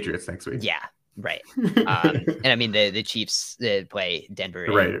play the Patriots next week. Yeah. Right. And I mean, the Chiefs play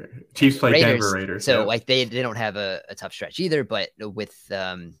Denver. Chiefs play Raiders, Denver Raiders. So they don't have a tough stretch either. But with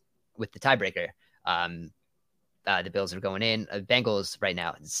the tiebreaker, the Bills are going in. Bengals right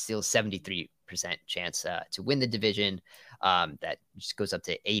now still 73% chance to win the division. That just goes up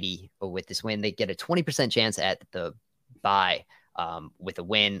to 80. But with this win, they get a 20% chance at the bye. With a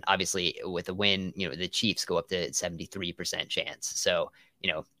win, obviously, with a win, the Chiefs go up to 73% chance. So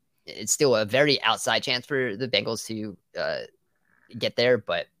it's still a very outside chance for the Bengals to get there,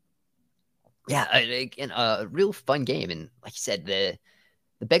 but yeah, again, a real fun game. And like you said, the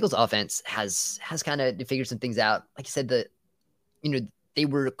Bengals offense has kind of figured some things out. Like you said, they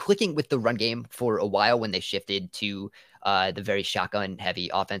were clicking with the run game for a while when they shifted to the very shotgun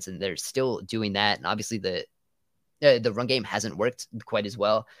heavy offense, and they're still doing that. And obviously the run game hasn't worked quite as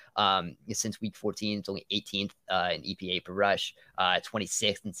well since week 14. It's only 18th in EPA per rush,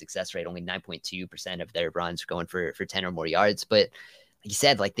 26th in success rate. Only 9.2% of their runs are going for 10 or more yards. But like you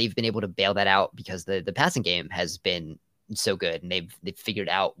said, they've been able to bail that out because the passing game has been so good, and they've figured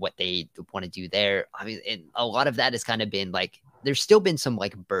out what they want to do there. I mean, and a lot of that has kind of been there's still been some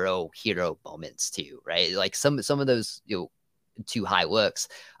Burrow hero moments too, right? Like some of those too high looks.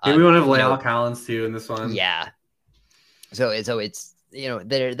 We want to have La'el Collins too in this one. Yeah. So it's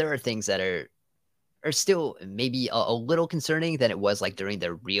there are things that are still maybe a little concerning than it was during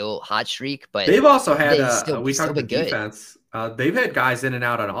their real hot streak, but they've also had we talked about defense. They've had guys in and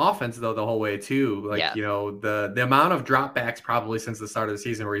out on offense though the whole way too. The amount of dropbacks probably since the start of the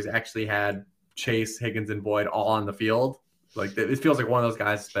season where he's actually had Chase, Higgins, and Boyd all on the field. It feels like one of those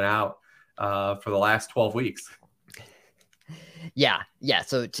guys has been out for the last 12 weeks. Yeah.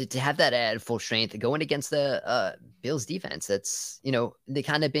 So to have that at full strength going against the Bills defense, that's they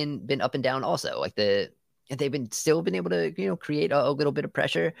kind of been up and down also. They've been able to create a little bit of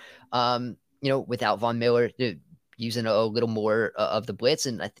pressure. Without Von Miller using a little more of the blitz,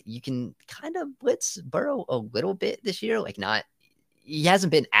 and you can kind of blitz Burrow a little bit this year. He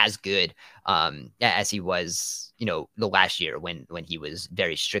hasn't been as good as he was the last year when he was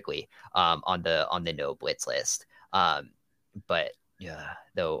very strictly on the no blitz list. But yeah,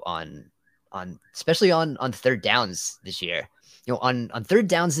 though on especially on third downs this year, on third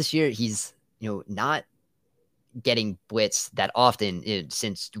downs this year, he's not getting blitz that often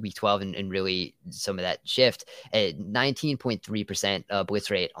since week 12 and really some of that shift at 19.3%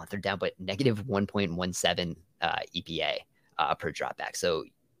 blitz rate on third down, but negative 1.17 EPA per dropback. So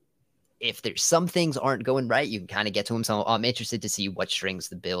if there's some things aren't going right, you can kind of get to him. So I'm interested to see what strings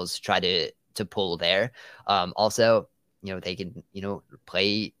the Bills try to pull there. Also, they can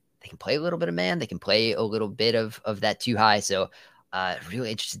play a little bit of man. They can play a little bit of that too high. So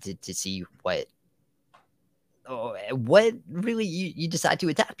really interested to see what really you decide to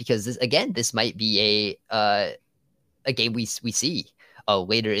attack, because this might be a game we see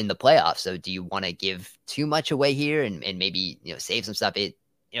later in the playoffs. So do you want to give too much away here and maybe save some stuff?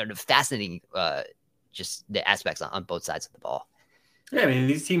 Fascinating just the aspects on both sides of the ball. Yeah, I mean,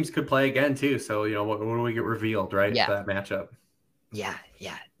 these teams could play again too. So what do we get revealed, right? Yeah. For that matchup. Yeah,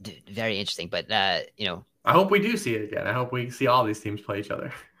 dude, very interesting. But I hope we do see it again. I hope we see all these teams play each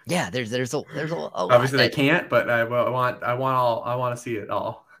other. Yeah, there's a obviously they can't, but I want to see it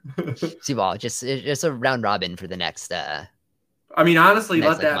all. See ball, just a round robin for the next. I mean, honestly,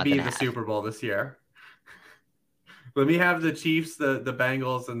 let that be the Super Bowl this year. Let me have the Chiefs, the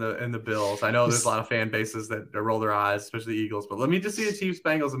Bengals, and the Bills. I know there's a lot of fan bases that roll their eyes, especially the Eagles, but let me just see the Chiefs,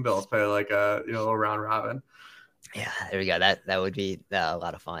 Bengals, and Bills play like a little round robin. Yeah, there we go. That would be a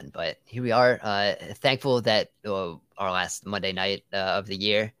lot of fun. But here we are, thankful that our last Monday night of the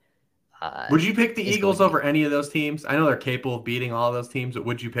year. Would you pick the Eagles over any of those teams? I know they're capable of beating all of those teams, but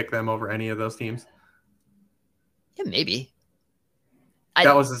would you pick them over any of those teams? Yeah, maybe.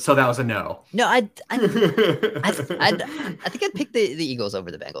 That was a no. No, I think I'd pick the Eagles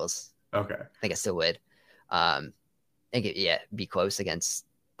over the Bengals. Okay. I think I still would. I think be close against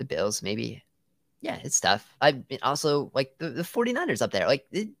the Bills, maybe. Yeah, it's tough. I mean, also like the 49ers up there, like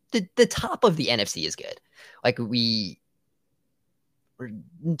the top of the NFC is good. Like we're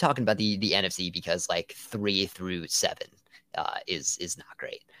talking about the NFC because like 3 through 7 is not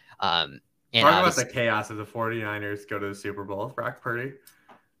great. And talk about the chaos of the 49ers go to the Super Bowl with Brock Purdy.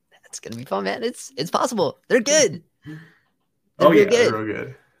 That's gonna be fun, man. It's possible. They're good. They're real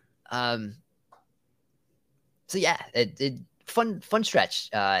good. So yeah, it fun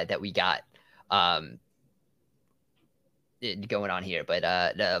stretch that we got going on here, but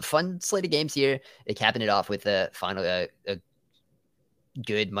the fun slate of games here. They capping it off with a final a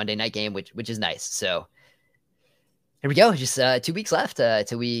good Monday night game, which is nice. So here we go. Just 2 weeks left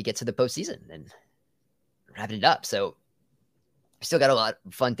till we get to the postseason and wrapping it up. So we still got a lot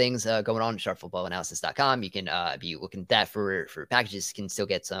of fun things going on at sharpfootballanalysis.com. You can be looking at that for packages. You can still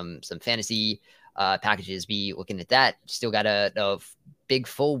get some fantasy packages. Be looking at that. Still got a big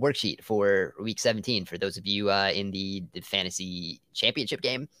full worksheet for week 17 for those of you in the fantasy championship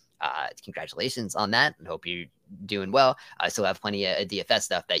game. Congratulations on that. I hope you're doing well. I still have plenty of DFS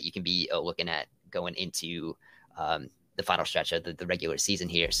stuff that you can be looking at going into the final stretch of the regular season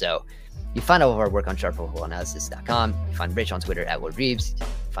here. So you find all of our work on sharpfootballanalysis.com. You find Rich on Twitter at Lord Reeves.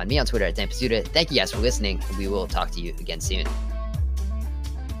 Find me on Twitter at Dan Pizzuta. Thank you guys for listening, and we will talk to you again soon.